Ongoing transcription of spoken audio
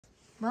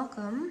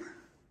Welcome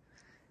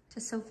to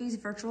Sophie's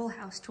virtual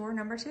house tour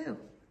number 2.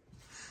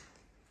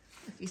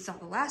 If you saw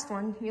the last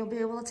one, you'll be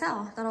able to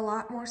tell that a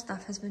lot more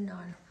stuff has been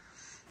done.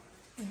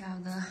 We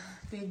have the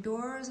big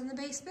doors in the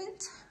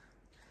basement.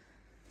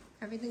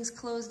 Everything's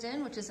closed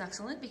in, which is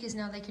excellent because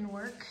now they can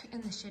work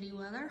in the shitty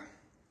weather.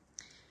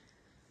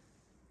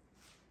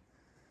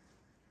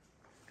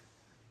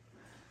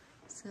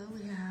 So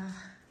we have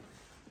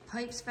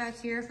pipes back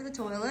here for the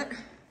toilet.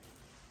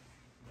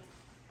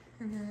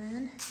 And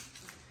then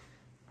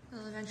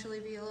there'll eventually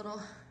be a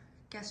little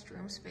guest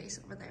room space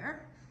over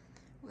there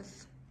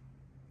with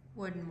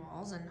wooden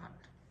walls and not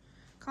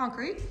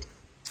concrete.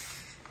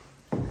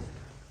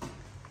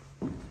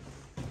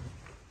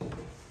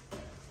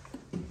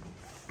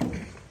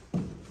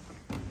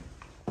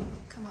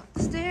 Come up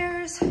the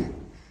stairs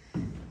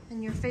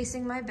and you're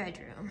facing my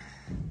bedroom.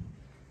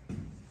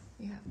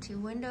 You have 2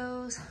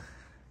 windows.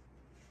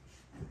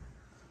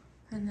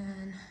 And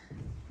then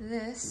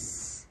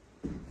this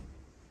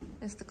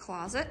is the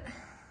closet.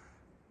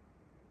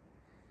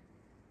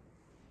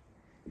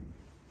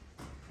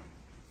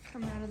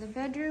 Come out of the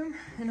bedroom,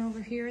 and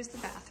over here is the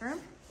bathroom.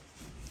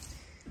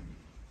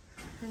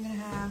 We're gonna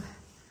have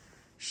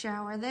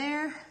shower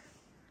there,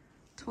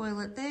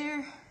 toilet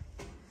there,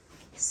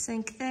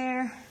 sink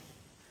there,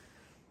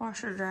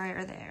 washer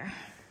dryer there.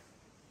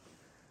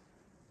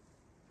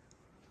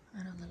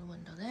 And a little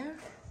window there.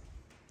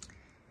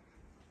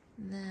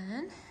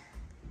 Then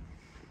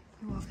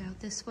you walk out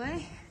this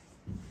way,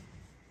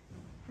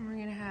 and we're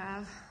gonna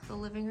have the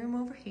living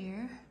room over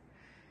here,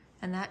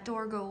 and that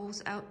door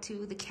goes out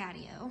to the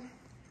catio,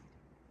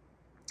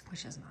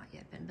 which has not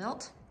yet been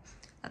built.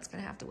 That's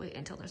gonna have to wait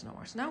until there's no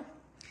more snow.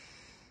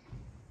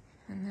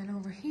 And then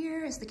over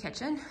here is the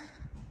kitchen.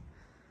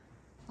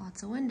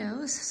 Lots of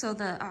windows. So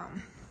the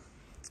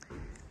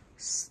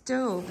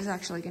stove is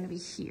actually gonna be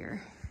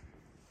here.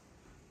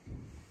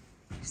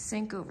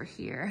 Sink over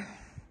here.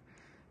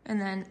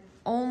 And then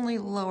only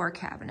lower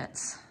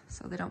cabinets,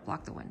 so they don't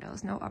block the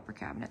windows, no upper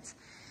cabinets.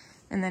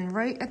 And then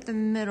right at the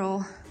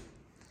middle,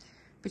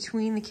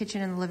 between the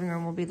kitchen and the living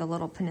room, will be the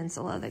little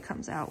peninsula that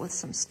comes out with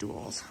some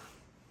stools.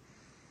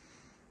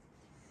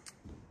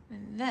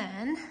 And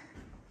then,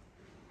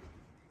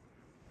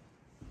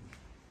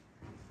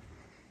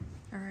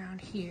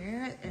 around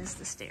here is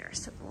the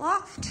stairs to the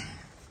loft.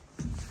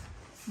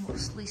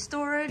 Mostly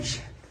storage,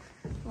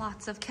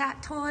 lots of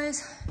cat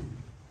toys.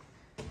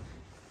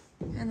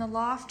 And the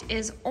loft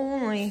is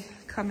only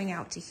coming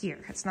out to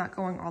here. It's not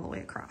going all the way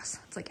across.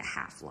 It's like a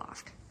half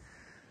loft.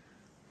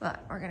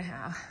 But we're gonna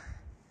have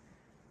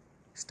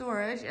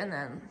storage and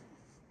then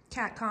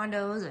cat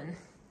condos and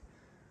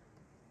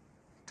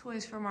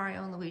toys for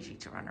Mario and Luigi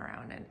to run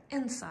around. And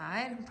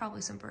inside,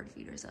 probably some bird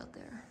feeders out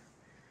there.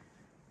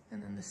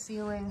 And then the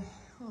ceiling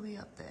will be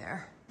up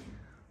there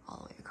all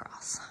the way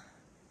across.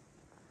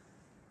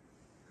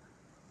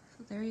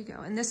 So there you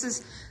go. And this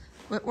is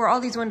where all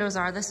these windows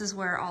are. This is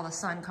where all the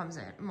sun comes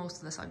in. Most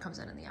of the sun comes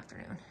in the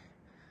afternoon.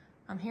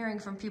 I'm hearing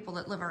from people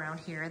that live around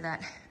here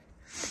that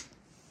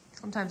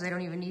sometimes they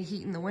don't even need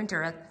heat in the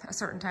winter at a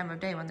certain time of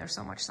day when there's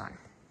so much sun.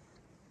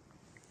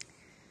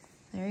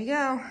 There you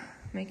go,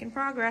 making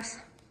progress.